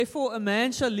Therefore a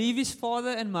man shall leave his father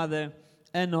and mother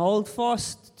and hold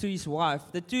fast to his wife.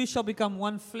 The two shall become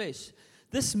one flesh.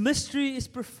 This mystery is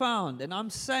profound, and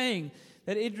I'm saying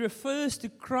that it refers to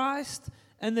Christ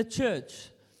and the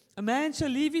church. A man shall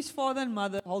leave his father and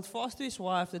mother, hold fast to his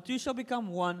wife, the two shall become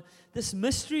one. This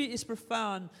mystery is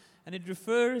profound, and it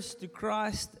refers to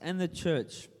Christ and the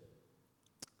church.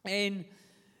 En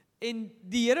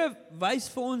die Here wys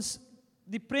vir ons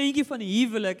die prentjie van die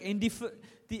huwelik, en die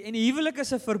huwelik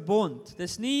is 'n verbond.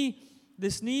 Dis nie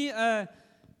 'n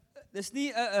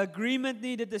agreement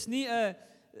nie, dit is nie 'n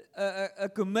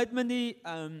commitment nie,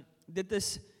 dit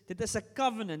is 'n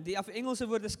covenant. Die Engelse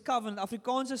woord is covenant,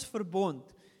 Afrikaans is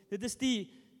verbond. Dit is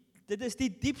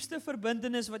die diepste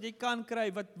verbintenis wat jy kan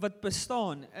kry, wat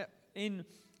bestaan. En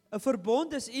 'n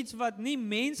verbond is iets wat nie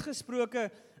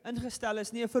mensgesproke ingestel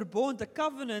is nie. 'n verbond, 'n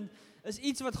covenant, is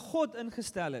iets wat God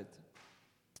ingestel het.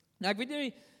 Nou ek weet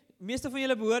nie, meeste van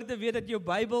julle behoort te weet dat jou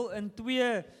Bybel in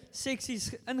 2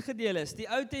 seksies ingedeel is. Die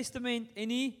Ou Testament en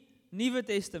die Nuwe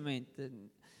Testament.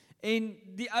 En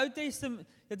die Ou Testament,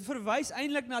 dit verwys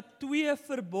eintlik na 2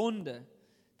 verbonde.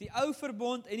 Die ou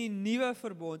verbond en die nuwe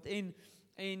verbond.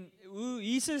 En hoe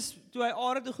Jesus, toe hy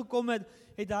aarde toe gekom het,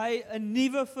 het hy 'n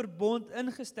nuwe verbond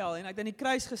ingestel. En hy het aan die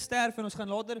kruis gesterf, en ons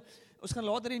gaan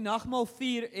later die nagmaal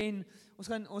vier, en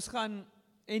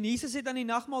en Jesus het aan die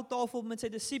nagmaaltafel met sy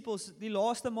disippels die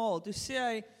laaste maal, toe sê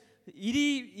hy,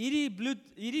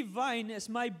 hierdie wyn is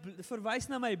verwys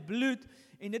na my bloed,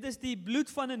 en dit is die bloed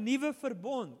van 'n nuwe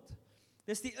verbond.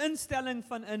 Dis die instelling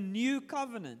van 'n new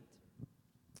covenant.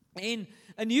 En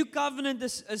 'n new covenant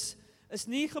is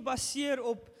nie gebaseer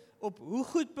op hoe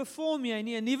goed perform jy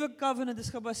nie. 'n nuwe covenant is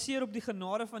gebaseer op die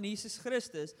genade van Jesus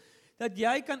Christus, dat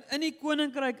jy kan in die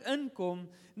koninkryk inkom,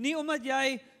 nie omdat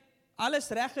jy alles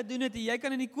reg gedoen het, jy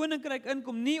kan in die koninkryk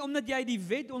inkom, nie omdat jy die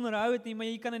wet onderhou het nie, maar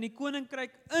jy kan in die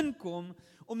koninkryk inkom,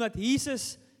 omdat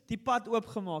Jesus die pad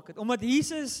oopgemaak het, omdat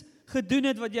Jesus gedoen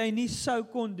het wat jy nie sou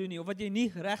kon doen nie, of wat jy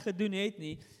nie reg gedoen het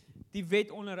nie, die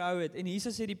wet onderhou het, en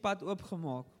Jesus het die pad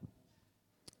oopgemaak.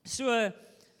 So,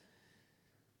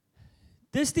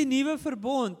 dis die nuwe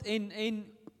verbond, en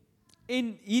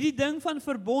hierdie ding van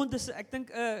verbond is, ek dink,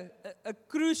 'n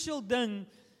crucial ding.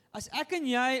 As ek en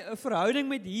jy 'n verhouding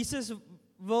met Jesus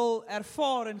wil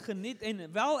ervaar en geniet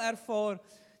en wel ervaar,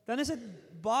 dan is dit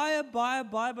baie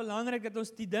belangrik dat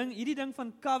ons hierdie ding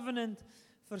van covenant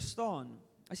verstaan.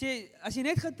 As jy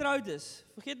net getroud is,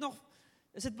 vergeet nog,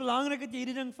 is dit belangrik dat jy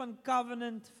hierdie ding van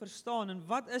covenant verstaan. En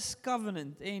wat is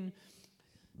covenant? En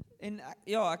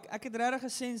ja, ek het regtig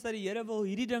gesens dat die Here wil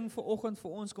hierdie ding vanoggend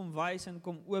vir ons kom wys en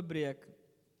kom oopbreek.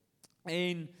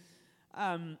 En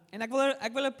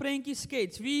ek wil 'n prentjie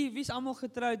skets. Wie's almal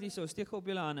getroud hierso? Steek gou op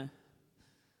julle hande.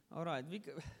 Alright,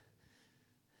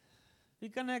 wie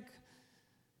kan ek,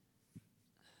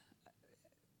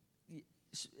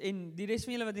 en die res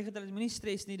van julle wat nie getroud is, moenie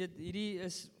stres nie,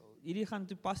 hierdie gaan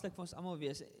toepaslik vir ons almal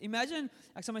wees. Imagine,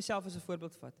 ek sal myself as 'n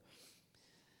voorbeeld vat.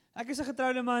 Ek is 'n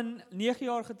getroude man, 9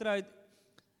 jaar getroud,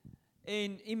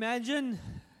 en imagine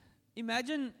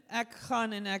ek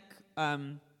gaan en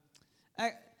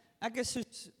ek is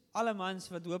soos alle mans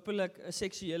wat hopelik 'n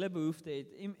seksuele behoefte het.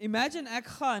 Imagine ek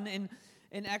gaan en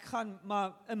ek gaan,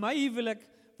 maar in my huwelik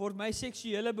word my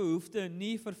seksuele behoefte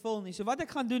nie vervul nie. So wat ek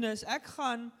gaan doen is, ek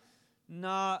gaan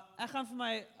vir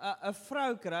my 'n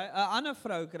vrou kry, 'n ander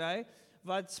vrou kry,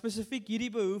 wat spesifiek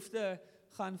hierdie behoefte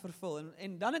gaan vervul.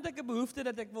 En dan het ek 'n behoefte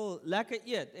dat ek wil lekker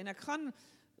eet. En ek gaan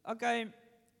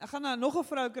na nog 'n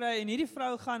vrou kry, en hierdie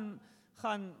vrou gaan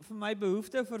vir my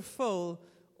behoefte vervul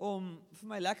om vir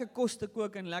my lekker kos te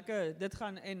kook en lekker dit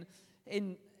gaan,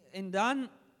 en dan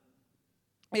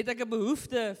het ek 'n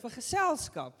behoefte vir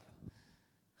geselskap.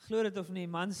 Glo dit of nie,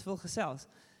 mans wil gesels.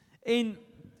 En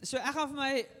so ek gaan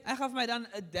vir my dan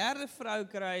 'n derde vrou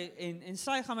kry, en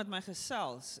sy gaan met my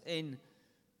gesels, en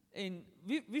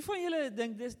wie van julle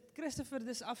dink, Christopher,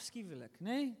 dis afskuwelik,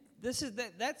 nee?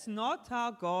 That's not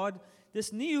how God,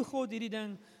 dis nie hoe God hierdie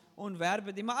ding ontwerp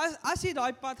het nie. Maar as jy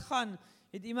daai pad gaan,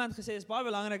 het iemand gesê, is baie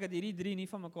belangrik dat hierdie 3 nie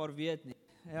van mekaar weet nie.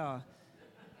 Ja.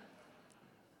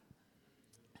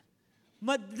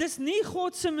 Maar dis nie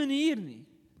God se manier nie.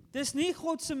 Dis nie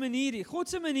God se manier nie. God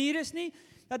se manier is nie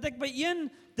dat ek by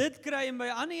een dit kry en by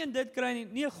ander een dit kry nie.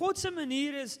 Nee, God se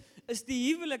manier is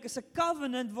die huwelik, is 'n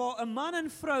covenant waar 'n man en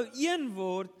vrou een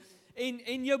word,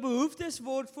 en jou behoeftes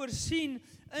word voorsien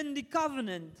in die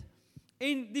covenant.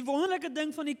 En die wonderlike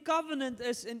ding van die covenant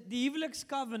is, in die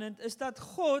huwelikscovenant, is dat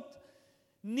God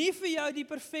nie vir jou die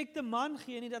perfekte man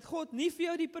gee nie, dat God nie vir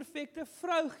jou die perfekte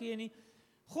vrou gee nie.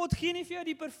 God gee nie vir jou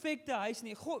die perfekte huis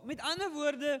nie. God, met ander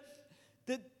woorde,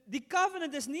 die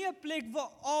covenant is nie 'n plek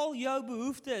waar al jou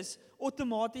behoeftes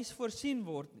outomaties voorsien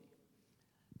word nie.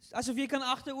 Asof jy kan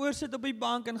agteroor sit op die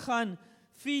bank en gaan,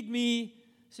 feed me,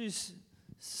 soos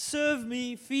serve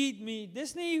me, feed me.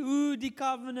 Dis nie hoe die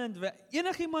covenant werk.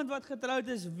 Enigiemand wat getroud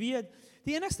is, weet,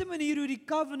 die enigste manier hoe die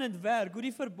covenant werk, hoe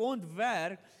die verbond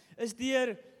werk, is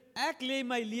deur ek lê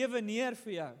my lewe neer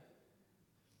vir jou.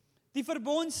 Die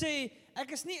verbond sê,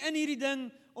 ek is nie in hierdie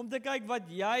ding om te kyk wat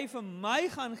jy vir my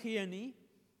gaan gee nie,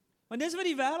 want dis wat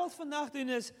die wêreld vandag doen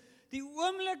is, die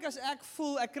oomblik as ek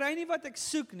voel, ek kry nie wat ek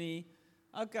soek nie,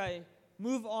 okay,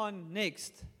 move on,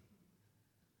 next.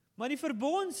 Maar die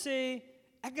verbond sê,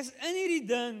 ek is in hierdie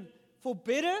ding for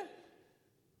better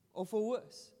of for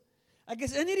worse. Ek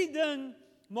is in hierdie ding,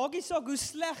 maak nie saak hoe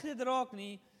sleg dit raak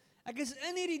nie, ek is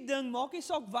in hierdie ding, maak nie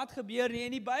saak wat gebeur nie,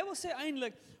 en die Bybel sê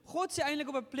eintlik, God sê eintlik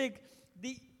op 'n plek,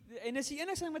 en dis die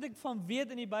enigste ding wat ek van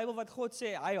weet in die Bybel wat God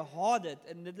sê, hy haat dit,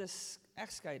 en dit is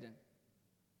egskeiding.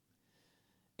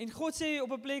 En God sê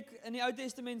op 'n plek in die Ou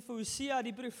Testament vir Hosea,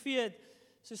 die profeet,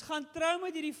 soos gaan trou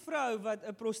met hierdie vrou wat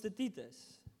 'n prostituut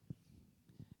is.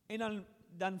 En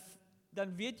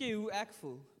dan weet jy hoe ek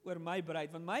voel oor my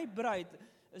bruid, want my bruid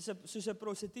is soos 'n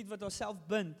prostituut wat haarself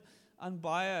bind aan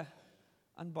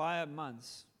baie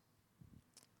mans.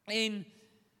 En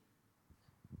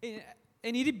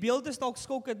hierdie beeld is dalk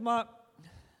skokkend, maar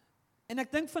en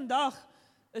ek dink vandag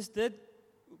is dit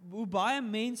hoe baie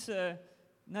mense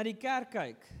na die kerk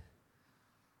kyk.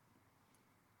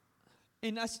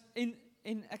 En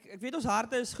ek weet ons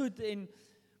harte is goed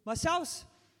maar selfs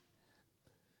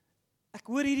ek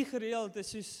hoor hierdie gereeld is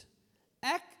soos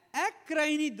ek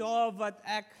kry nie daar wat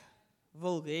ek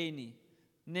wil hê nie.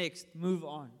 Next, move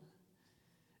on.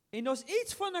 En daar's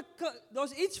iets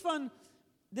van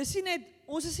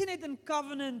ons is nie net in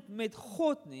covenant met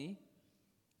God nie.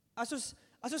 As ons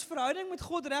verhouding met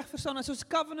God reg verstaan, as ons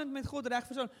covenant met God reg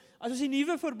verstaan, as ons die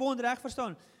nuwe verbond reg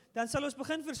verstaan, dan sal ons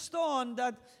begin verstaan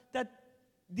dat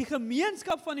die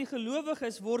gemeenskap van die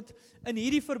gelowiges word in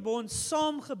hierdie verbond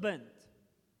saamgebind.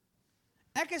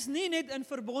 Ek is nie net in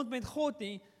verbond met God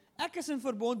nie, ek is in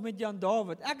verbond met Jan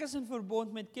David, ek is in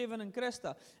verbond met Kevin en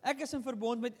Christa, ek is in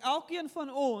verbond met elkeen van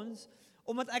ons,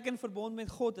 omdat ek in verbond met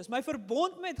God is. My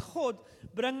verbond met God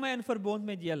bring my in verbond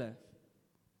met julle.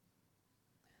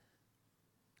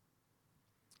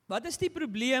 Wat is die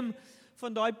probleem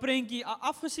van daai prentjie,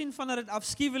 afgesien van dat dit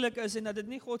afskuwelik is en dat dit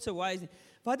nie God se wy is nie?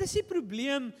 Wat is die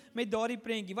probleem met daardie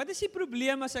prentjie? Wat is die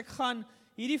probleem as ek gaan,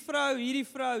 hierdie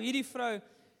vrou,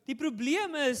 die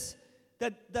probleem is,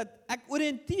 dat ek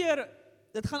oriënteer,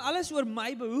 dit gaan alles oor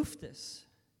my behoeftes.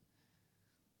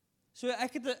 So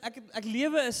ek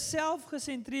lewe 'n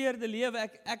selfgesentreerde lewe,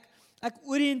 ek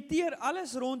oriënteer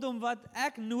alles rondom wat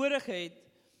ek nodig het,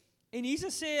 en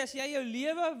Jesus sê, as jy jou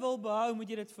lewe wil behou, moet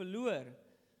jy dit verloor.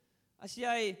 As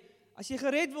jy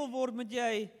gered wil word, moet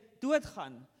jy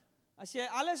doodgaan. As jy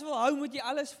alles wil hou, moet jy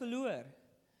alles verloor.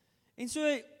 En so,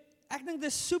 ek dink dit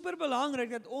is super belangrik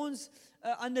dat ons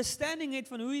 'n understanding het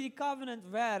van hoe hierdie covenant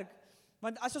werk,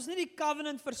 want as ons nie die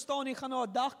covenant verstaan nie, gaan daar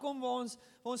 'n dag kom waar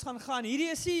ons gaan,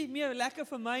 hierdie is nie meer lekker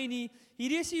vir my nie,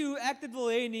 hierdie is nie hoe ek dit wil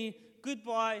hê nie,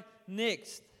 goodbye,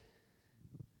 next.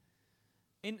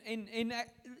 En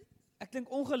ek dink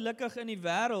ongelukkig in die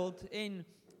wêreld en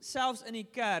selfs in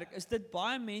die kerk, is dit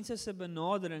baie mense se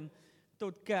benadering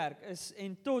tot kerk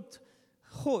en tot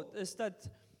God, is dat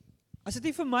as dit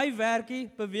nie vir my werk nie,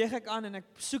 beweeg ek aan en ek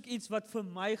soek iets wat vir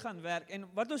my gaan werk. En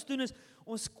wat ons doen is,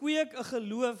 ons kweek 'n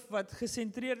geloof wat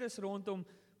gesentreerd is rondom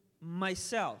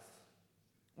myself.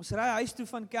 Ons ry huis toe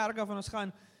van kerk af en ons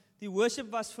gaan, die worship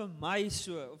was vir my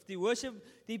so, of die worship,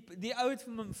 die ou het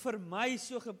vir my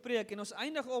so gepreek, en ons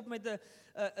eindig op met 'n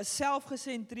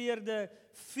selfgesentreerde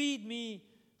feed me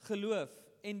geloof.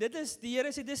 En die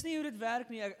Here sê, dis nie hoe dit werk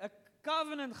nie. 'n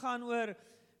Covenant gaan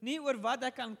nie oor wat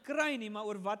ek kan kry nie, maar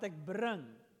oor wat ek bring.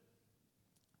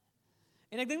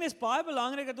 En ek dink dit is baie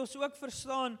belangrik dat ons ook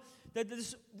verstaan, dat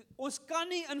ons kan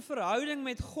nie in verhouding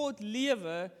met God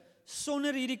lewe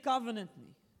sonder hierdie covenant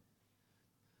nie.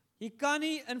 Jy kan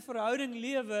nie in verhouding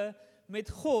lewe met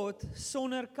God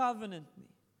sonder covenant nie.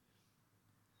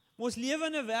 Maar ons lewe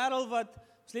in 'n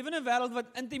wêreld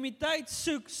wat intimiteit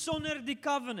soek sonder die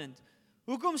covenant.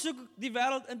 Hoekom soek die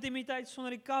wêreld intimiteit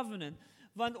sonder die covenant?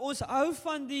 Want ons hou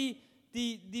van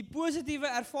die positiewe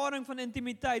ervaring van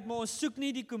intimiteit, maar ons soek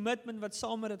nie die commitment wat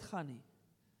saam met dit gaan nie.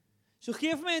 So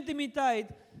geef my intimiteit,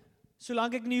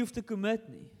 solank ek nie hoef te commit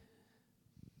nie.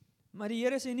 Maar die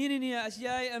Here sê, nee, as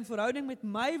jy in verhouding met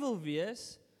my wil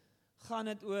wees, gaan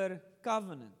dit oor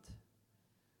covenant.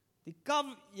 Jy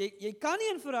kan nie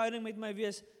in verhouding met my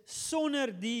wees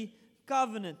sonder die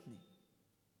covenant nie.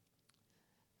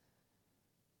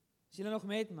 Is julle nog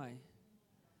met my?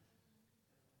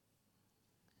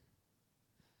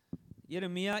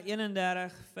 Jeremia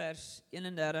 31 vers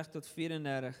 31 tot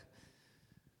 34.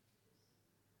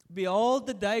 Behold,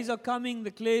 the days are coming,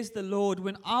 declares the Lord,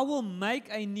 when I will make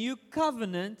a new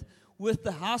covenant with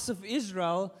the house of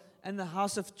Israel and the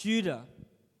house of Judah.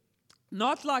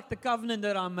 Not like the covenant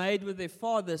that I made with their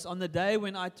fathers on the day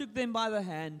when I took them by the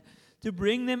hand to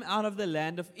bring them out of the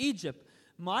land of Egypt.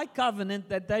 My covenant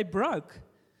that they broke.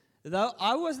 Though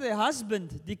I was their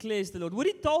husband, declares the Lord. Hoor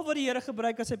die taal wat die Here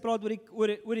gebruik as hy praat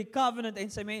oor die covenant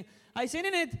en sy men. Hy sê nie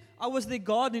net, I was their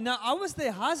God, no, I was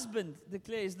their husband,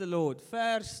 declares the Lord.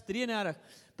 Vers 33.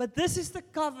 But this is the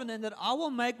covenant that I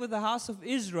will make with the house of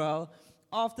Israel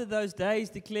after those days,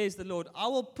 declares the Lord. I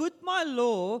will put my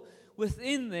law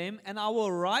within them, and I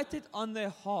will write it on their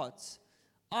hearts.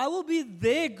 I will be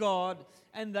their God,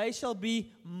 and they shall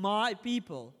be my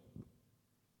people.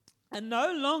 And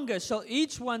no longer shall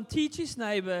each one teach his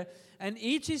neighbor and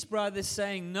each his brother,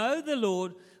 saying, Know the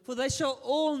Lord, for they shall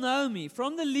all know me,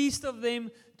 from the least of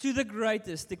them to the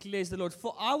greatest, declares the Lord.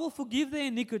 For I will forgive their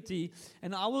iniquity,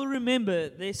 and I will remember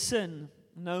their sin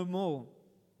no more.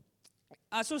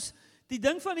 As ons die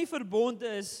ding van die verbond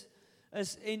is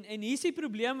en hier is die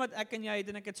probleem wat ek en jy het,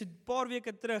 en ek het so 'n paar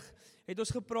weke terug, het ons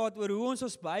gepraat oor hoe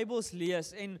ons Bybels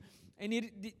lees, en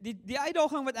hier, die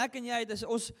uitdaging wat ek en jy het, is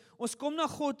ons kom na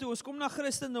God toe, ons kom na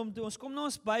Christendom toe, ons kom na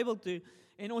ons Bybel toe,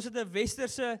 en ons het 'n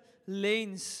westerse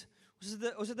lens,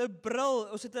 ons het 'n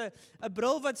bril, ons het 'n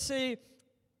bril wat sê,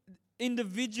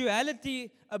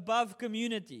 individuality above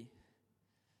community.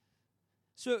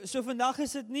 So vandag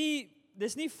is dit nie,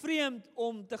 dis nie vreemd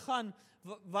om te gaan,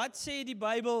 wat sê die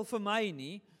Bybel vir my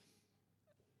nie,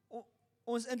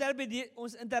 ons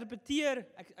interpreteer,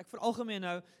 ek veralgemeen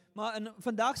nou, maar in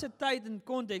vandag se tyd en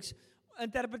konteks,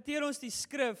 interpreteer ons die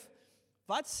skrif,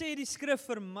 wat sê die skrif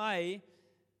vir my,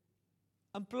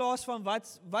 in plaas van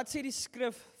wat sê die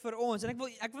skrif vir ons, en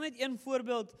ek wil net een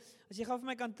voorbeeld, as jy gou vir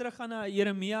my kan teruggaan na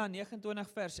Jeremia 29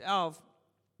 vers 11,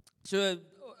 so,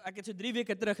 ek het so 3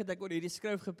 weke terug het ek oor hierdie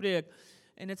skrif gepreek,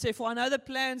 en het sê, For I know the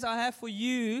plans I have for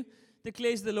you,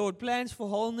 declares the Lord, plans for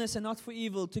wholeness and not for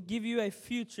evil, to give you a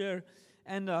future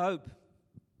and a hope.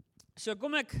 So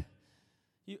kom ek,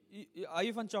 are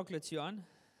you van chocolates, Johan?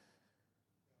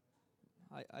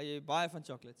 Are you baie van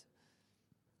chocolates?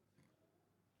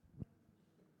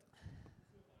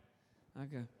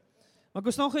 Okay. Maar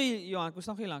kos nog hier, Johan, kos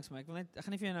nog hier langs my. Ek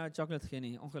gaan nie vir jou nou 'n chocolate gee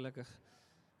nie, ongelukkig.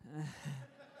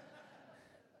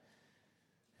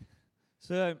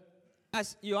 So,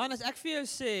 Johan, as ek vir jou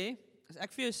sê,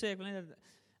 ek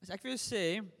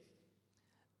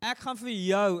gaan vir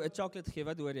jou 'n chocolate gee,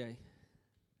 wat hoor jy?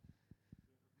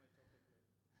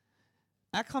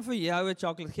 Ek gaan vir jou 'n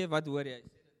chocolate gee, wat hoor jy?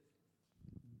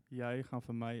 Jy gaan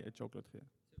vir my 'n chocolate gee.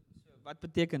 So, wat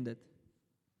beteken dit?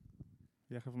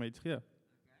 Jy gaan vir my iets gee.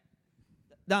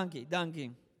 Dankie.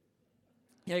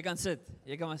 Jy kan sit.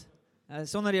 Jy kan maar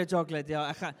sonder jou chocolate,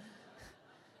 ja,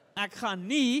 ek gaan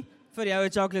nie vir jou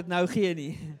 'n chocolate nou gee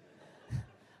nie.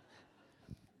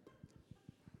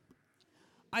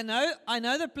 I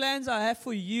know the plans I have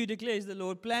for you, declares the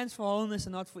Lord, plans for wholeness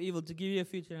and not for evil, to give you a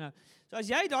future and hope. So as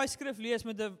jy daai skrif lees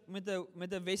met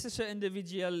 'n westerse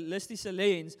individualistiese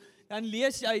lens, dan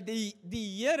lees jy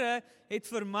die Here het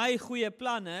vir my goeie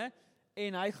planne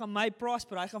en hy gaan my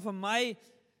prosper, hy gaan vir my,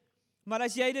 maar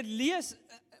as jy dit lees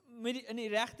in die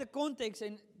regte konteks,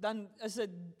 en dan is dit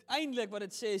eintlik wat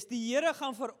dit sê, is die Here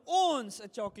gaan vir ons 'n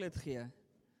chocolate gee.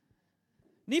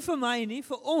 Nie vir my nie,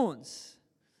 vir ons.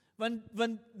 Want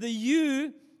the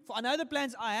you, for I know the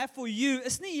plans I have for you,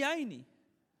 is nie jy nie.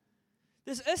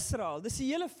 Dis Israel, dis die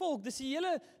hele volk, dis die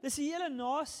hele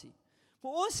nasie.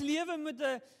 Maar ons lewe met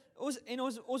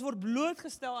ons word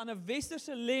blootgestel aan 'n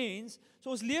westerse lens, so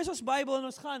ons lees ons Bybel en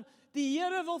ons gaan, die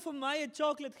Here wil vir my 'n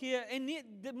chocolate gee, en nie,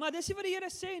 maar dis nie wat die Here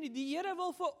sê nie, die Here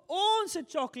wil vir ons 'n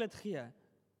chocolate gee.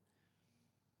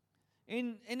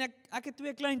 En ek het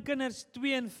 2 klein kinders,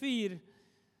 2 en 4,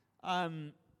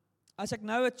 as ek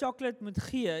nou 'n chocolate moet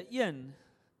gee, 1,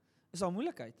 is al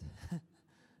moeilikheid.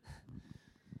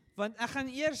 Want ek gaan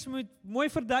eers moet mooi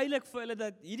verduidelik vir hulle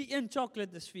dat hierdie 1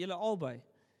 chocolate is vir julle albei.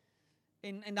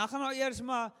 En dan gaan nou eers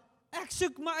maar, ek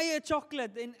soek my eie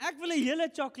chocolate, en ek wil 'n hele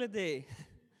chocolate hê.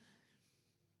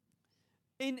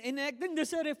 En ek dink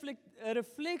dis 'n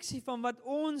refleksie van wat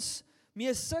ons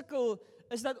mee sukkel,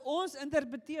 is dat ons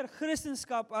interpreteer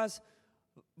Christendom as,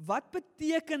 wat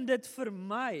beteken dit vir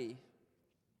my?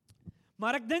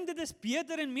 Maar ek dink dit is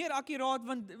beter en meer akkuraat,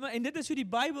 en dit is hoe die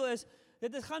Bybel is,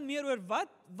 dit gaan meer oor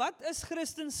wat is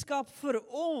Christendom vir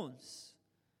ons?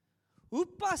 Hoe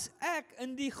pas ek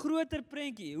in die groter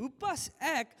prentjie? Hoe pas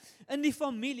ek in die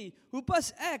familie? Hoe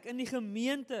pas ek in die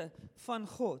gemeente van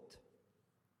God?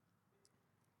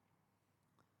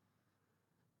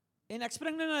 En ek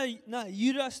spring nou na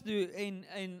Judas toe en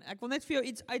ek wil net vir jou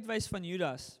iets uitwys van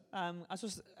Judas.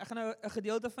 Ek gaan nou 'n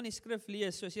gedeelte van die skrif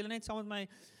lees, so as julle net saam met my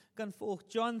kan volg.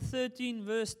 John 13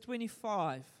 verse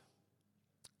 25.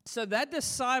 So that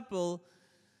disciple,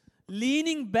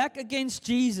 leaning back against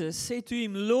Jesus, said to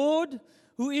him, Lord,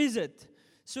 who is it?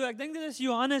 So ek dink dit is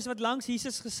Johannes wat langs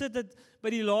Jesus gesit het by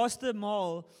die laaste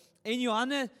maal. En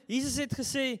Jesus het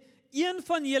gesê, een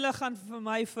van julle gaan vir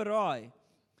my verraai.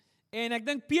 En ek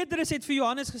dink Petrus het vir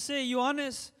Johannes gesê,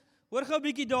 Johannes, hoor gou 'n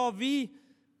bietjie daar, wie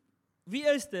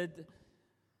is dit?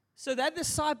 So that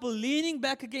disciple, leaning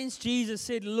back against Jesus,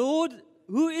 said, Lord,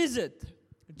 who is it?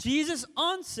 Jesus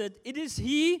answered, it is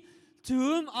he to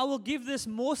whom I will give this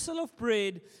morsel of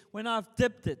bread when I've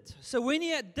dipped it. So when he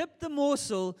had dipped the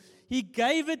morsel, he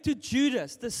gave it to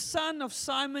Judas, the son of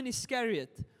Simon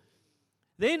Iscariot.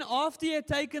 Then after he had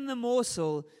taken the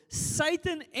morsel,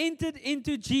 Satan entered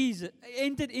into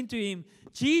him.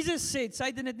 Jesus said,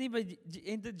 Satan het nie by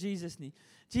entered Jesus nie.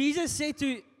 Jesus said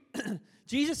to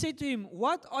him,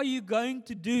 what are you going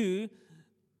to do?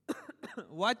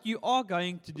 What you are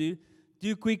going to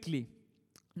do quickly.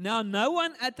 Now no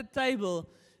one at the table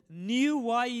knew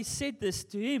why he said this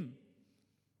to him.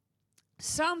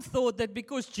 Some thought that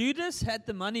because Judas had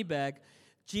the money bag,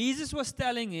 Jesus was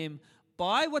telling him,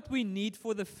 buy what we need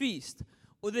for the feast,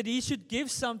 or that he should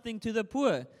give something to the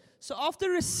poor. So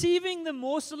after receiving the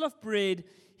morsel of bread,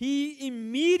 he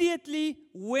immediately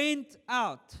went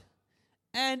out,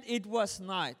 and it was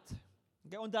night.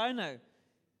 Okay, onthou nou.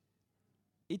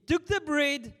 He took the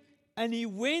bread, and he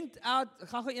went out.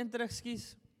 Gaan gou een terug,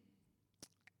 ekskuus.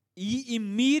 He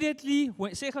immediately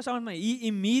went, sê gou saam met my, he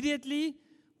immediately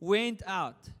went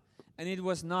out, and it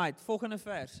was night. Volgende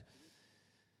vers.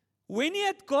 When he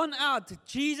had gone out,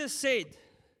 Jesus said,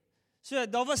 so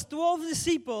daar was 12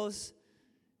 disciples,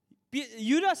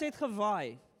 Judas het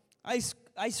gewaai,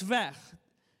 hy's weg.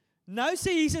 Nou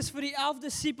sê Jesus vir die 11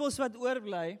 disciples wat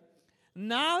oorbly,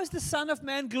 now is the Son of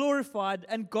Man glorified,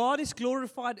 and God is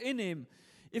glorified in him.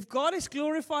 If God is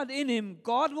glorified in him,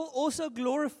 God will also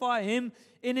glorify him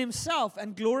in himself,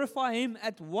 and glorify him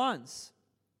at once.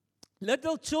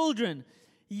 Little children,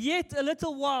 yet a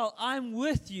little while I am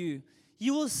with you.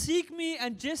 You will seek me,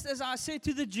 and just as I said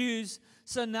to the Jews,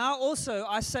 so now also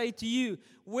I say to you,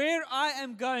 where I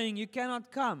am going, you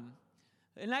cannot come.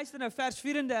 En luister nou, vers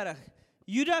 34.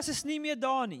 Judas is nie meer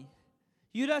daar nie.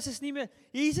 Judas is nie meer,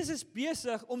 Jesus is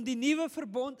besig om die nuwe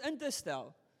verbond in te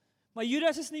stel. Maar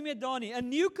Judas is nie meer daar nie. A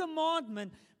new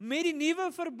commandment, met die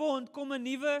nuwe verbond kom 'n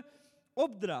nuwe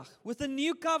opdrag. With a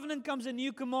new covenant comes a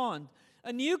new command.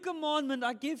 A new commandment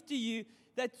I give to you,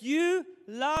 that you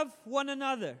love one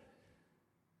another.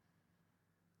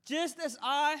 Just as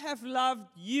I have loved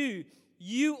you,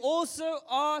 you also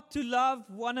are to love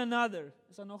one another.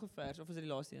 Is daar nog 'n vers of is dit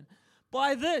die laaste een?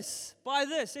 By this,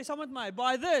 sê saam met my,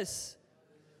 by this,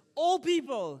 all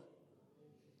people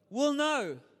will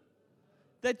know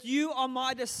that you are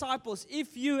my disciples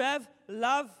if you have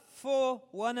love for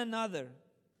one another.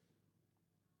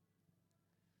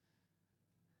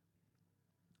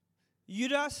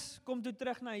 Judas kom toe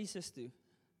terug na Jesus toe.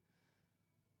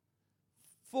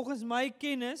 Volgens my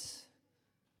kennis,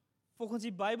 volgens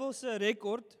die Bybelse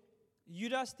rekord,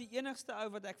 Judas die enigste ou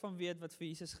wat ek van weet wat vir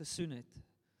Jesus gesoen het.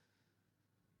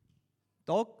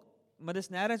 Dalk, maar dis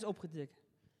nêrens opgeteken.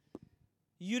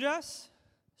 Judas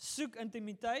soek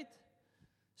intimiteit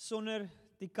sonder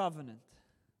die covenant.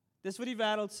 Dis wat die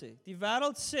wêreld sê. Die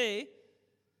wêreld sê,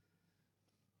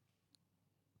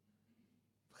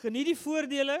 geniet die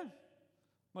voordele,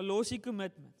 maar los die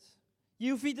commitments. Jy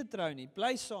hoef nie te trou nie,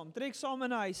 bly saam, trek saam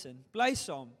in 'n huis in, bly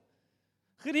saam.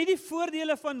 Geniet die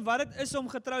voordele van wat dit is om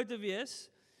getrou te wees.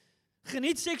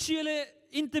 Geniet seksuele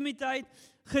intimiteit,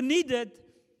 geniet dit,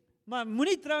 maar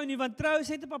moenie trou nie, want trou is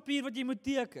net 'n papier wat jy moet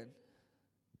teken.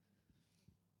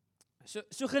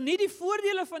 So geniet die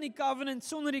voordele van die covenant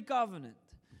sonder die covenant.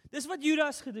 Dis wat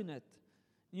Judas gedoen het.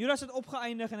 Judas het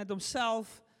opgeëindig en het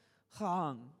homself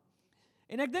gehang.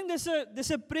 En ek dink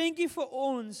dis 'n prentjie vir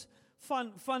ons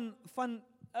van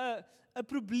 'n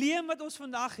probleem wat ons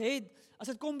vandag het, as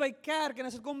dit kom by kerk en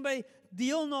as dit kom by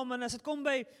deelname en as dit kom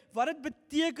by wat dit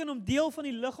beteken om deel van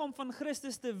die liggaam van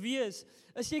Christus te wees,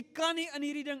 is jy kan nie in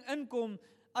hierdie ding inkom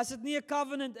as dit nie 'n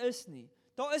covenant is nie.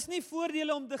 Daar is nie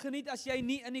voordele om te geniet as jy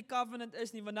nie in die covenant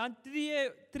is nie, want dan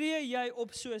tree jy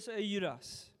op soos 'n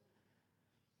Judas.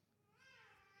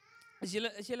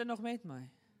 Is julle nog met my?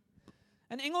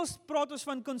 In Engels praat ons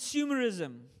van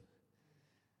consumerism.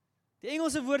 Die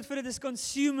Engelse woord vir dit is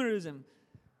consumerism.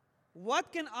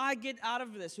 What can I get out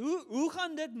of this? Hoe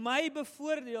gaan dit my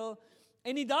bevoordeel?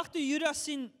 En die dag toe Judas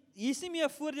sien, hier is nie meer 'n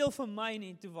voordeel vir my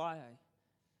nie, toe waai hy.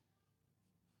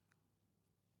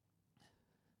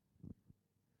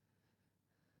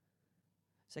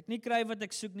 As ek nie kry wat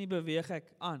ek soek nie, beweeg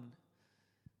ek aan.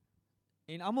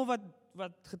 En almal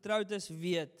wat getroud is,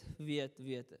 weet.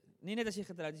 Nie net as jy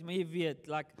getroud is, maar jy weet,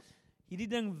 like, hierdie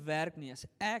ding werk nie, as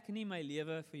ek nie my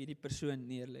lewe vir hierdie persoon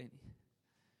neerlê nie.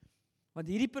 Want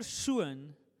hierdie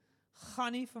persoon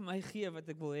gaan nie vir my gee wat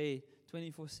ek wil hê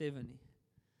 24/7 nie.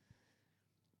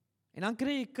 En dan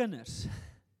kry jy kinders.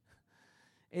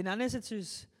 En dan is dit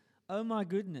soos, oh my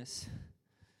goodness.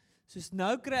 Soos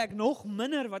nou kry ek nog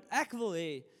minder wat ek wil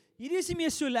hê. Hierdie is nie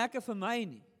meer so lekker vir my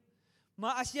nie.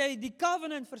 Maar as jy die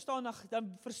covenant verstaan,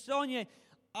 dan verstaan jy,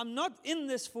 I'm not in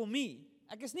this for me.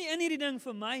 Ek is nie in hierdie ding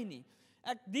vir my nie.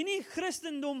 Ek dien nie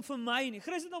Christendom vir my nie.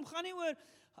 Christendom gaan nie oor,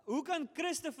 hoe kan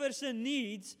Christopher se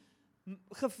needs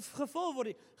gevul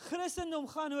word? Christendom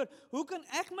gaan oor, hoe kan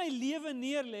ek my lewe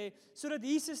neerlê, sodat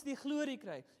Jesus die glorie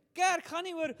kry? Kerk gaan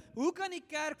nie oor, hoe kan die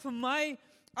kerk vir my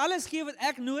alles gee wat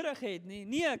ek nodig het nie.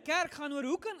 Nee, kerk gaan oor,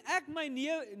 hoe kan ek my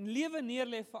lewe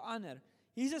neerlê vir ander?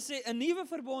 Jesus sê, 'n nuwe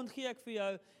verbond gee ek vir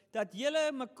jou, dat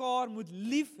julle mekaar moet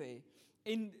lief hê,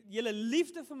 en julle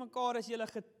liefde vir mekaar is julle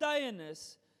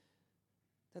getuienis,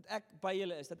 dat ek by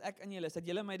julle is, dat ek in julle is, dat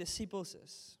julle my disippels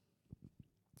is.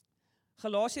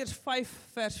 Galasiërs 5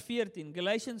 vers 14,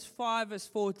 Galatians 5 verse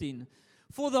 14,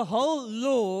 for the whole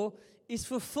law is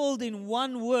fulfilled in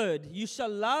one word, you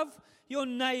shall love your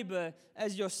neighbor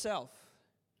as yourself.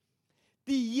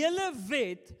 Die hele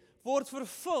wet word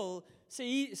vervul,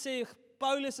 sê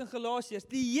Paulus in Galasiërs,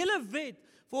 die hele wet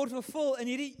word vervul in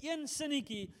hierdie een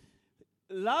sinnetjie,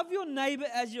 love your neighbor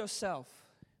as yourself.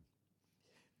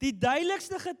 Die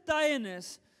duidelikste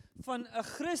getuienis van 'n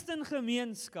Christen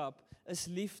gemeenskap is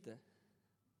liefde.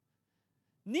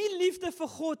 Nie liefde vir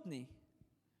God nie.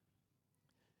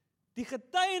 Die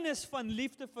getuienis van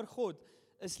liefde vir God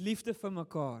is liefde vir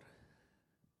mekaar.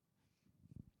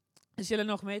 Is julle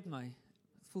nog met my?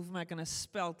 Het voel vir my ek in 'n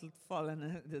speld val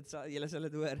en julle sal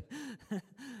dit hoor.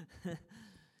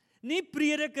 Nie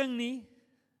prediking nie.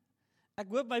 Ek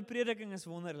hoop my prediking is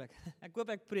wonderlik. Ek hoop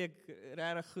ek preek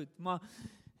regtig goed, maar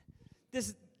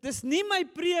dis nie my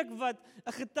preek wat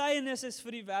 'n getuienis is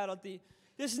vir die wêreld nie.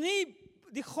 Dis nie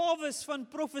die gawes van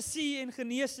profesie en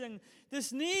genesing.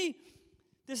 Dis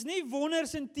nie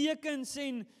wonders en tekens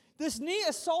en dis nie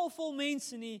 'n saal vol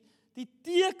mense nie. Die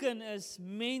teken is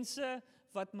mense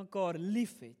wat mekaar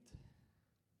liefhet.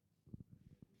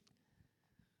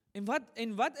 En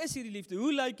wat is hierdie liefde?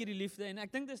 Hoe lyk hierdie liefde? En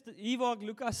ek dink dis hier waar ek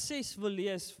Lukas 6 wil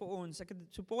lees vir ons. Ek het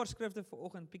so 'n paar skrifte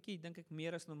vanoggend, bietjie dink ek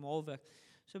meer as normaalweg.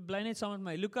 So bly net saam met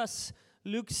my.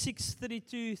 Luke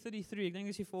 6:32-33. Ek dink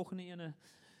dis die volgende ene.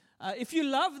 If you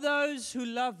love those who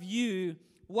love you,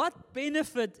 what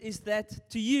benefit is that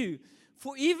to you?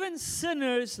 For even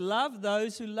sinners love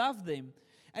those who love them.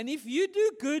 And if you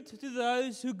do good to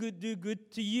those who do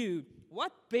good to you,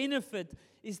 what benefit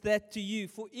is that to you?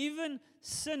 For even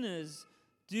sinners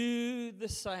do the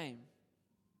same.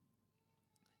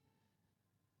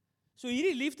 So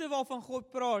hierdie liefde waarvan God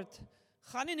praat,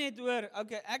 gaan nie net oor,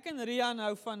 okay, ek en Rian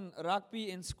hou van rugby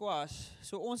en squash,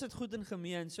 so ons het goed in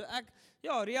gemeen, so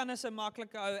Rian is 'n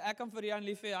maklike ou, ek kan vir Rian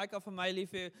lief hê, hy kan vir my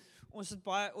lief hê, ons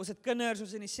het kinders, ons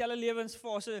is in dieselfde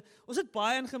lewensfase, ons het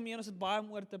baie in gemeen, ons het baie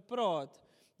om oor te praat.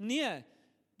 Nee,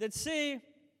 dit sê,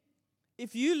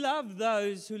 if you love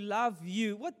those who love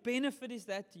you, what benefit is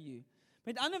that to you?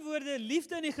 Met ander woorde,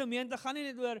 liefde in die gemeente gaan nie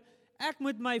net oor, ek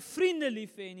moet my vriende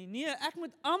lief hê nie, nee, ek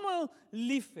moet almal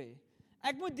lief hê.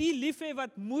 Ek moet die lief hê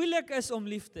wat moeilik is om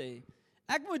lief te hê.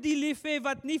 Ek moet die lief hê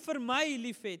wat nie vir my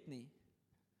lief het nie.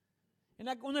 En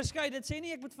ek onderskei, dit sê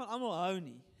nie ek moet van almal hou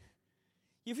nie.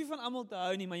 Jy hoef nie van almal te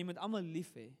hou nie, maar jy moet almal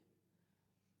lief hê.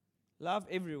 Love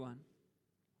everyone.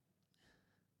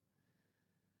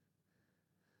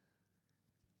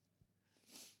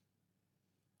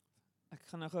 Ek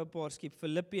gaan nou gou 'n paar skiep.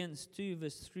 Philippians 2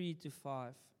 verse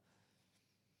 3-5.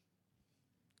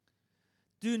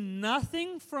 Do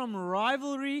nothing from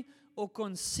rivalry or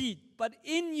conceit, but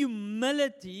in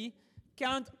humility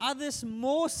count others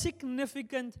more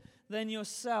significant than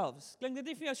yourselves. Klink dit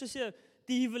nie vir jou soos 'n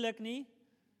huwelik nie?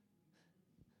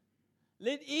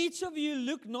 Let each of you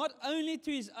look not only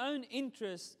to his own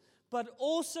interest, but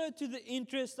also to the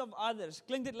interest of others.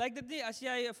 Lyk dit nie as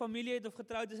jy 'n familie het of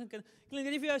getroud is en kind, klink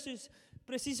dit nie vir jou soos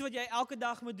presies wat jy elke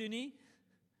dag moet doen nie?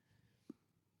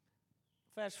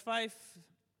 Vers 5.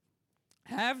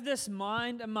 Have this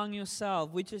mind among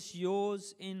yourself, which is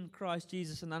yours in Christ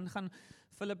Jesus. En dan gaan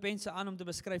Filippense aan om te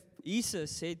beskryf.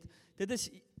 Jesus het, dit is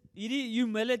hierdie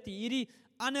humility, hierdie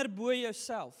ander bo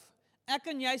jouself. Ek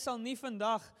en jy sal nie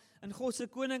vandag in God se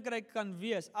koninkryk kan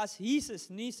wees as Jesus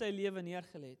nie sy lewe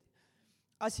neergelê het.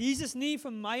 As Jesus nie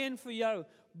vir my en vir jou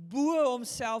bo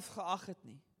homself geag het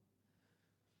nie.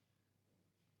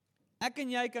 Ek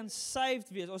en jy kan saved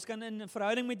wees, ons kan in 'n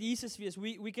verhouding met Jesus wees,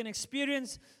 we can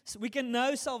experience, we can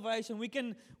know salvation, we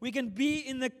can be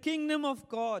in the kingdom of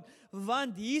God,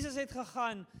 want Jesus het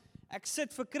gegaan, ek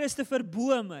sit vir Christopher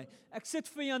bo my, ek sit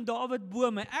vir Jan David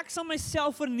bo my, ek sal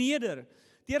myself verneder,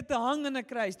 deur te hang aan 'n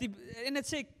kruis, en dit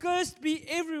sê, cursed be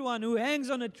everyone who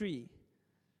hangs on a tree,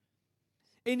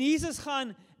 en Jesus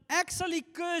gaan, ek sal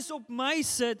die curse op my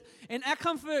sit, en ek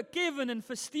gaan vir Kevin, en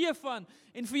vir Stefan,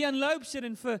 en vir Jan Loupser,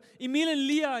 en vir Emile en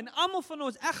Leah, en almal van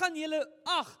ons, ek gaan julle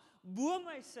ag, bo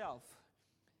myself.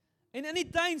 En in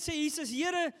die tuin sê Jesus,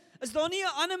 Here, is daar nie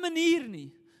 'n ander manier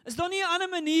nie? Is daar nie 'n ander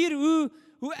manier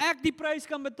hoe ek die prys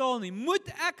kan betaal nie? Moet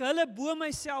ek hulle bo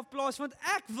myself plaas, want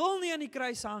ek wil nie aan die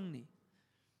kruis hang nie.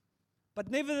 But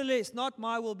nevertheless, not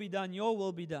my will be done, your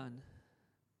will be done.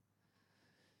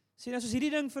 Sien, as ons hierdie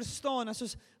ding verstaan, as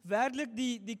ons werklik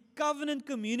die covenant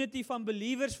community van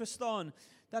believers verstaan,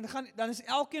 dan is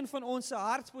elkeen van ons se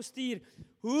hartspostuur,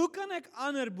 hoe kan ek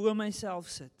ander bo myself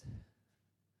sit?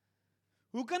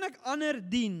 Hoe kan ek ander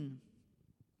dien?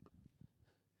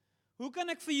 Hoe kan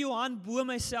ek vir Johan bo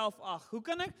myself ag?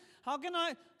 How can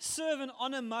I serve and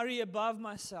honor Murray above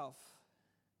myself?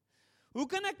 Hoe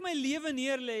kan ek my lewe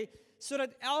neerlê,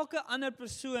 sodat elke ander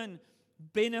persoon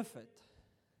benefit?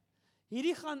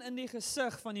 Hierdie gaan in die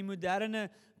gesig van die moderne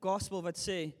gospel wat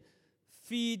sê,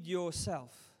 feed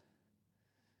yourself.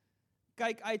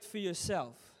 Kyk uit vir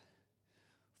jouself.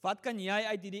 Wat kan jy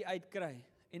uit hierdie uitkry?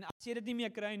 En as jy dit nie meer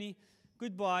kry nie,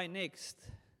 goodbye, next.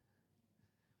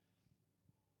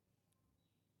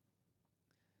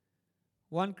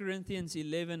 (1 Corinthians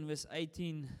 11 verse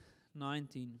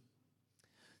 18-19).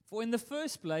 For in the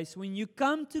first place, when you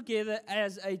come together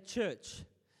as a church,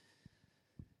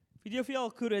 weet jy of jy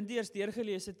al Korintiërs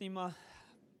deurgelees het nie, maar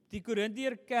die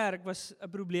Korintiër kerk was 'n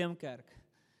probleemkerk.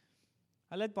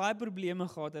 Hulle het baie probleme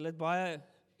gehad, hulle het baie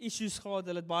issues gehad,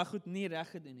 hulle het baie goed nie reg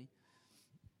gedoen nie.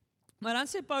 Maar dan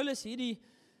sê Paulus hierdie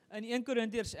in 1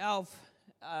 Korintiërs 11,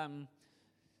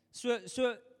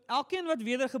 so elkeen wat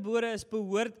wedergebore is,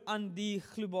 behoort aan die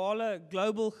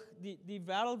global, die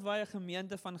wêreldwye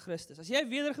gemeente van Christus. As jy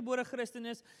wedergebore Christen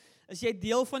is jy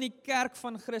deel van die kerk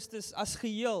van Christus as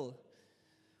geheel.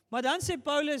 Maar dan sê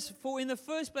Paulus, for in the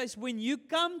first place, when you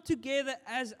come together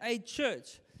as a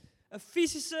church, 'n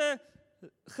fisiese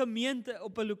gemeente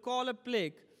op 'n lokale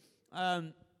plek,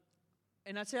 en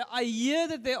dan sê hy, I hear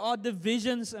that there are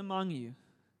divisions among you.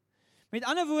 Met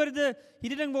ander woorde,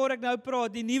 hierdie ding waar ek nou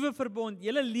praat, die nuwe verbond,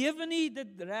 julle lewe nie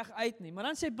dit reg uit nie. Maar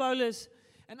dan sê Paulus,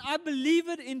 and I believe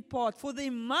it in part, for there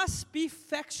must be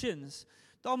factions.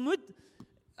 Daar moet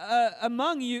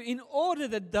among you, in order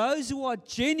that those who are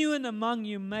genuine among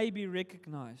you may be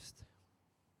recognized.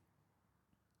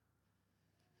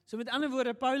 So met ander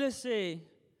woorde, Paulus sê,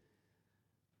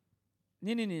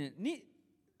 nie,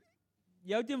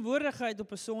 jou teenwoordigheid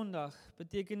op 'n Sondag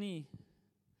beteken nie,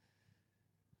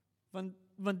 want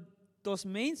daar's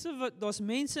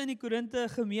mense in die Korinte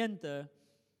gemeente,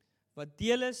 wat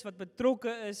deel is, wat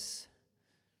betrokke is,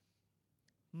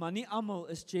 maar nie almal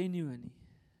is genuine nie.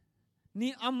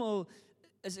 Nie almal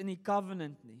is in die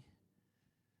covenant nie.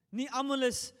 Nie almal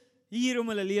is hier om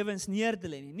hulle lewens neer te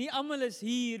lê nie. Nie almal is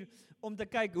hier om te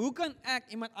kyk, hoe kan ek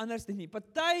iemand anders dien nie?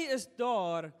 Party is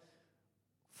daar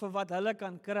vir wat hulle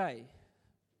kan kry.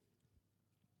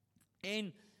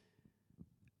 En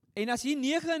as hier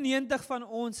 99 van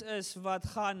ons is wat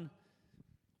gaan,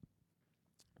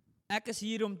 ek is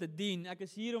hier om te dien, ek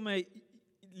is hier om my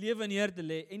lewe neer te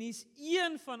lê, en hier's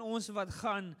een van ons wat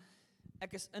gaan,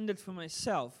 ek is in dit vir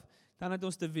myself, dan het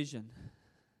ons division.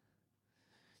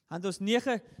 Dan het ons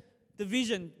 9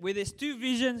 division, where there's 2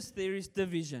 visions, there is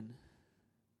division.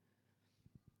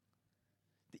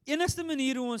 Die enigste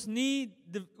manier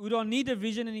hoe daar nie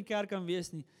division in die kerk kan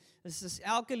wees nie, is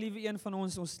elke liewe een van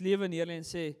ons lewe neerlê en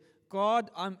sê,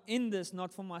 God, I'm in this,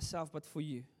 not for myself, but for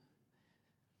you.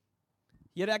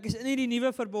 Here, ek is in hierdie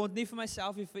nuwe verbond, nie vir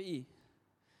myself nie, vir u.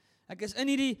 Ek is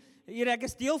in Here, ek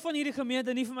is deel van hierdie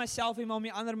gemeente, nie vir myself nie, maar om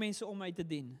die ander mense om my te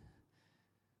dien.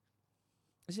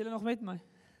 Is julle nog met my?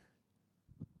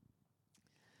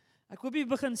 Ek hoop jy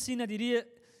begin sien dat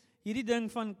hierdie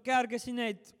ding van kerk is nie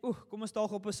net, kom ons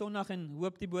daag op 'n Sondag en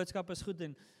hoop die boodskap is goed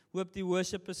en hoop die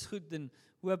worship is goed en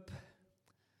hoop.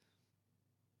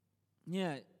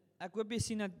 Nee, ek hoop jy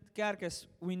sien dat kerk is,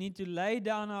 we need to lay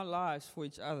down our lives for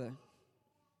each other.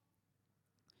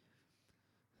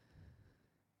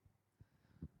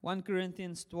 1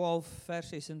 Corinthians 12 vers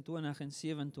 26 en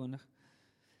 27.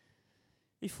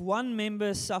 If one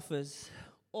member suffers,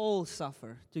 all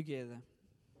suffer together.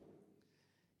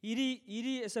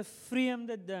 Hierdie is 'n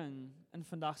vreemde ding in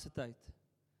vandag se tyd.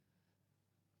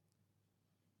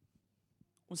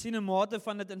 Ons sien 'n mate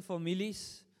van dit in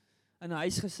families, in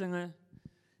huisgesinge,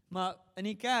 maar in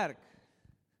die kerk,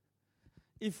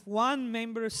 if one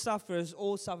member suffers,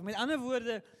 all suffer. Met ander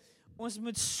woorde, ons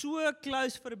moet so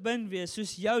close verbind wees,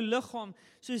 soos jou liggaam,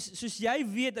 soos jy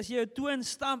weet, as jy jou toon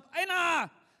stamp,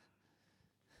 eina!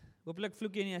 Hoopelik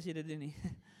vloek jy nie as jy dit doen nie.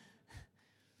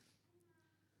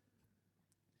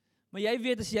 Maar jy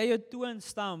weet, as jy jou toon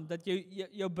stamp, dat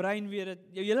jou brein weet, dat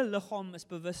jou hele liggaam is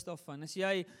bewus daarvan. As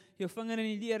jy jou vinger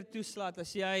in die deur toeslaat,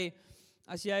 as jy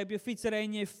op jou fiets ry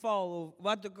en jy val, of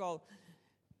wat ook al,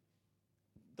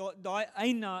 daai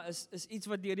eina is iets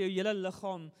wat deur jou hele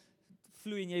liggaam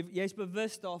vloei, en jy is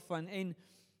bewus daarvan, en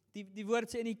die woord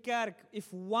sê in die kerk,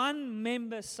 if one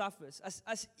member suffers,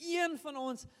 as een van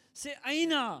ons sê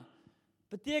eina,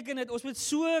 beteken dit, ons moet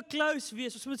so close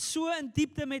wees, ons moet so in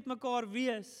diepte met mekaar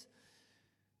wees,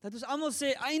 dat ons almal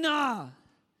sê, eina,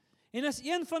 en as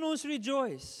een van ons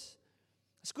rejoice,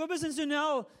 as Kobus en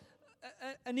Sonel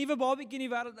 'n nuwe babietjie in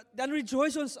die wêreld, dan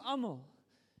rejoice ons almal,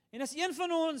 en as een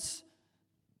van ons,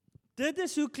 dit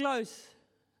is hoe close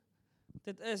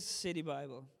dit is, sê die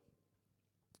Bybel.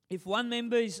 If one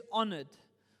member is honored,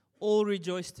 all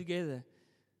rejoice together.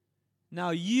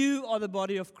 Now you are the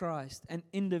body of Christ, and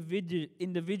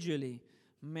individually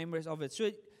members of it.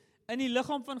 So, in die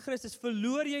liggaam van Christus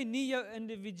verloor jy nie jou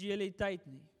individualiteit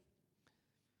nie.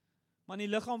 Maar in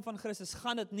die liggaam van Christus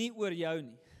gaan dit nie oor jou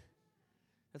nie.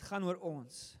 Dit gaan oor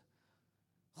ons.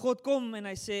 God kom en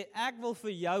hy sê, ek wil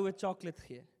vir jou 'n chocolate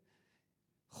gee.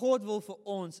 God wil vir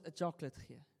ons 'n chocolate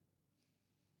gee.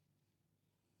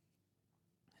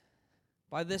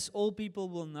 By this all people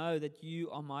will know that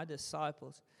you are my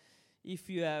disciples, if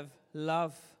you have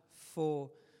love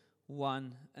for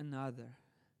one another.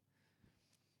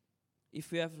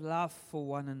 If we have love for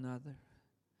one another.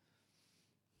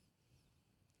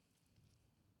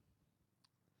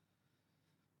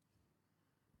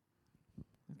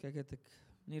 Kyk, het ek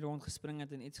nie rondgespring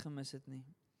het en iets gemis het nie.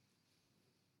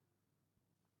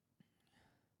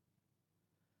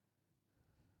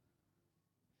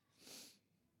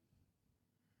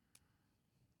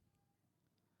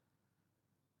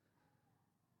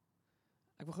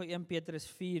 Ek wil gou 1 Petrus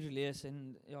 4 lees,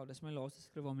 en ja, dis my laaste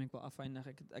skrif waarmee ek wil afeindig.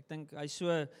 Ek dink, hy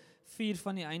so 4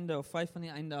 van die einde, of 5 van die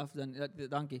einde af, dan,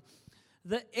 dankie.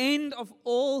 The end of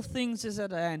all things is at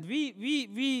hand.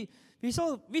 Wie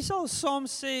sal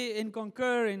soms sê en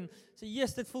concur en sê,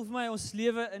 yes, dit voel vir my ons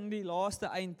lewe in die laaste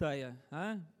eindtye.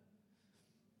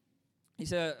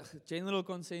 Is 'n general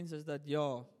consensus dat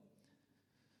ja.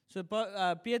 So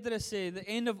Petrus sê, the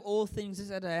end of all things is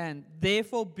at hand.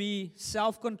 Therefore be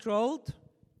self-controlled.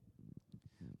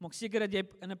 Maak seker dat jy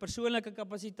in 'n persoonlike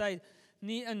kapasiteit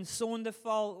nie in sonde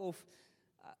val of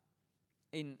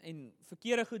en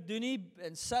verkeerde goed doen nie,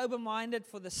 and sober-minded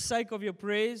for the sake of your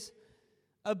prayers.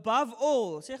 Above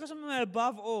all, sê gou sommer my,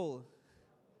 above all.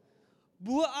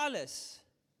 Bo alles.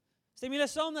 Stem julle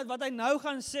saam dat wat hy nou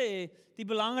gaan sê, die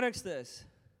belangrikste is?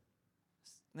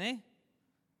 Nee?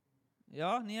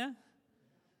 Ja, nee?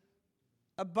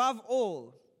 Above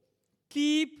all,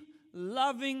 keep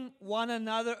loving one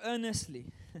another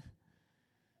earnestly.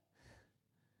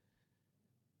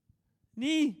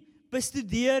 Nie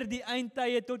bestudeer die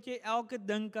eindtye tot jy elke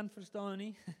ding kan verstaan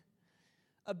nie.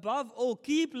 Above all,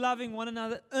 keep loving one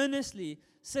another earnestly,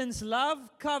 since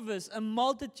love covers a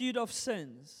multitude of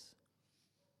sins.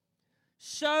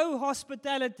 Show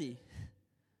hospitality.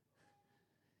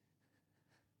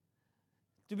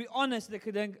 To be honest, ek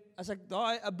gedink, as ek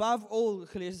daai above all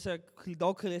gelees het, as ek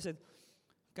dalk gelees het,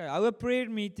 okay, hou 'n prayer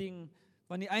meeting,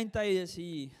 want die eindtye is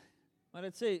hier. Maar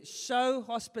dit sê, show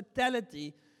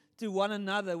hospitality to one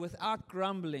another without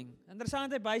grumbling.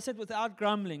 Interessant, hy bysit without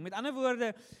grumbling. Met ander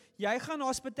woorde, jy gaan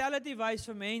hospitality wys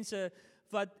vir mense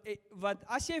wat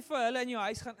as jy vir hulle in jou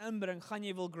huis gaan inbring, gaan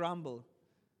jy wil grumble.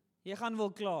 Jy gaan wil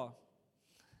kla.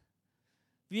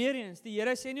 Weereens, die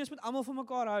Here sê nie ons moet almal vir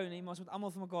mekaar hou nie, maar ons moet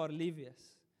almal vir mekaar lief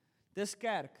wees. Dis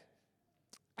kerk.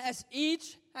 As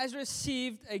each has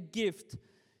received a gift,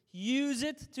 use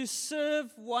it to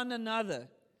serve one another.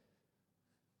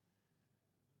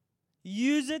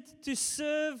 Use it to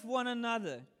serve one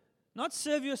another. Not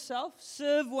serve yourself,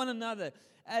 serve one another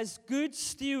as good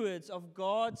stewards of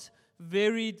God's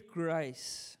varied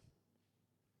grace.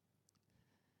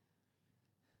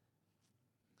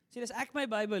 Sien, as ek my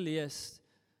Bybel lees,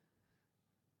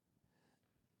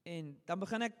 en dan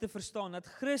begin ek te verstaan dat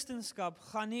Christendom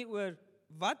gaan nie oor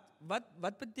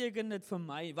wat beteken dit vir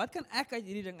my? Wat kan ek uit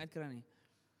hierdie ding uitkry nie?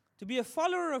 To be a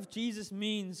follower of Jesus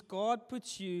means God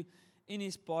puts you in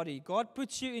His body. God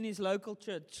puts you in His local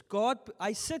church.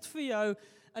 Hy sit vir jou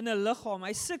in 'n liggaam.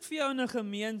 Hy sit vir jou in 'n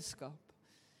gemeenskap.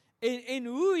 En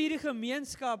hoe hierdie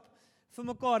gemeenskap vir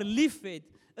mekaar liefhet,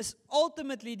 is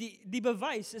ultimately die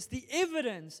bewys, is die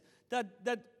evidence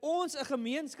dat ons 'n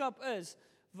gemeenskap is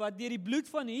wat deur die bloed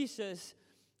van Jesus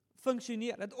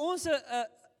funksioneer. Dat ons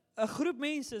 'n groep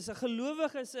mense is, 'n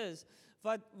gelowiges is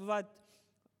wat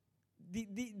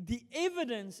die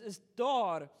evidence is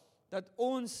daar dat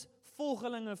ons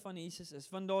volgelinge van Jesus is,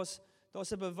 want daar's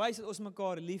 'n bewys dat ons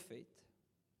mekaar liefhet.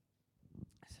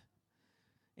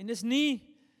 En dis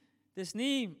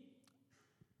nie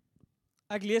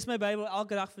ek lees my Bybel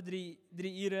elke dag vir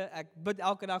 3 ure, ek bid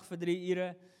elke dag vir 3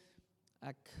 ure,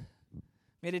 ek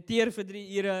mediteer vir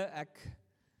 3 ure,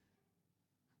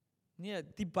 nee,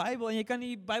 die Bybel, en jy kan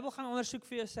die Bybel gaan ondersoek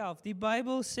vir jouself. Die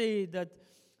Bybel sê dat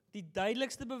die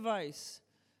duidelikste bewys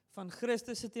van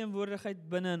Christus se teenwoordigheid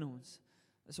binne in ons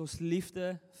is ons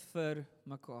liefde vir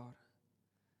mekaar.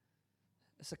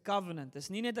 Is 'n covenant. Is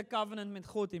nie net 'n covenant met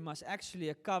God nie, maar is actually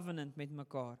 'n covenant met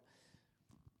mekaar.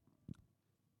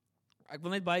 Ek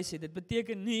wil net bysê, dit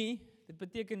beteken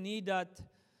nie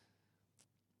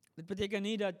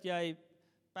dat jy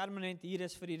permanent hier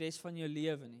is vir die res van jou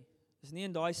lewe nie. Dis nie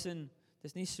in daai sin,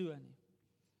 dis nie so nie.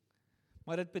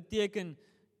 Maar dit beteken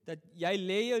dat jy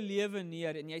lê jou lewe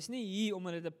neer en jy's nie hier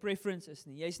omdat dit 'n preference is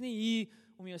nie. Jy's nie hier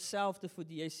om jouself te voed,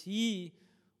 jy's hier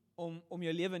om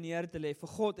jou lewe neer te lê vir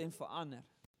God en vir ander.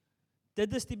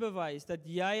 Dit is die bewys dat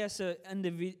jy as 'n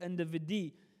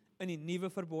individu in die nuwe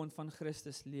verbond van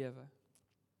Christus lewe.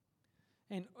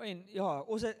 En ja,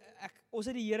 ons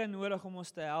het die Here nodig om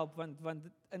ons te help,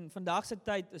 want in vandag se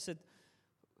tyd is dit,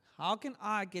 how can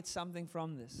I get something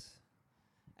from this?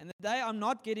 And the day I'm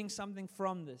not getting something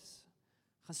from this,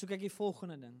 gaan soek ek die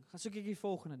volgende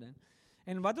ding.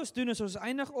 En wat ons doen is, ons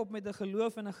eindig op met 'n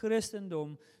geloof in 'n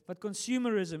Christendom, wat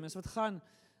consumerism is, wat gaan,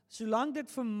 solank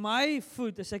dit vir my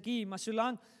voed, is ek hier, maar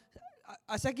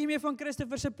as ek nie meer van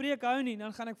Christus se preek hou nie,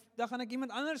 dan gaan ek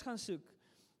iemand anders gaan soek.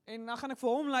 En dan gaan ek vir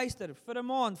hom luister, vir 'n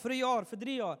maand, vir 'n jaar, vir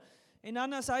 3 jaar. En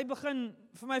dan as hy begin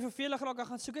vir my vervelig raak, dan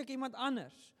gaan soek ek iemand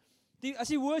anders. As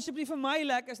die worship nie vir my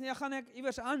lekker is nie, dan gaan ek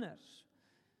iewers anders.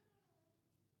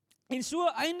 En so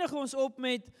eindig ons op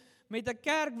met 'n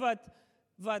kerk wat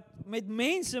met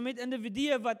mense, met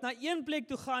individue wat na een plek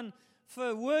toe gaan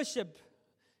vir worship,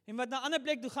 en wat na 'n ander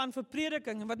plek toe gaan vir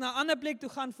prediking, en wat na 'n ander plek toe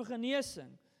gaan vir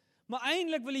genesing. Maar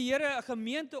eintlik wil die Here 'n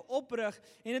gemeente oprig,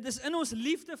 en dit is in ons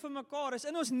liefde vir mekaar, is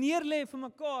in ons neerlê vir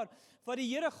mekaar, wat die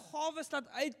Here gawes laat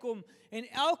uitkom, en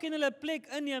elkeen hulle plek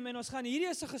inneem, en ons gaan, hierdie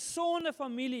is 'n gesonde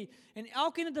familie, en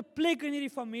elkeen het 'n plek in hierdie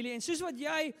familie, en soos wat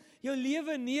jy jou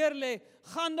lewe neerlê,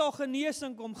 gaan daar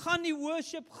genesing kom, gaan die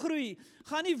worship groei,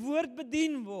 gaan die woord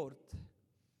bedien word.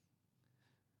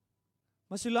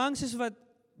 Maar solank soos wat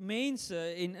mense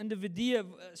en individue,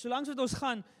 solank wat ons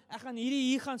gaan, ek gaan hierdie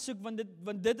hier gaan soek,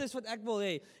 want dit is wat ek wil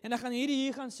hê, en ek gaan hierdie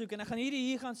hier gaan soek, en ek gaan hierdie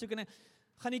hier gaan soek, en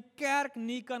gaan die kerk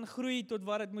nie kan groei tot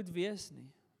wat dit moet wees nie.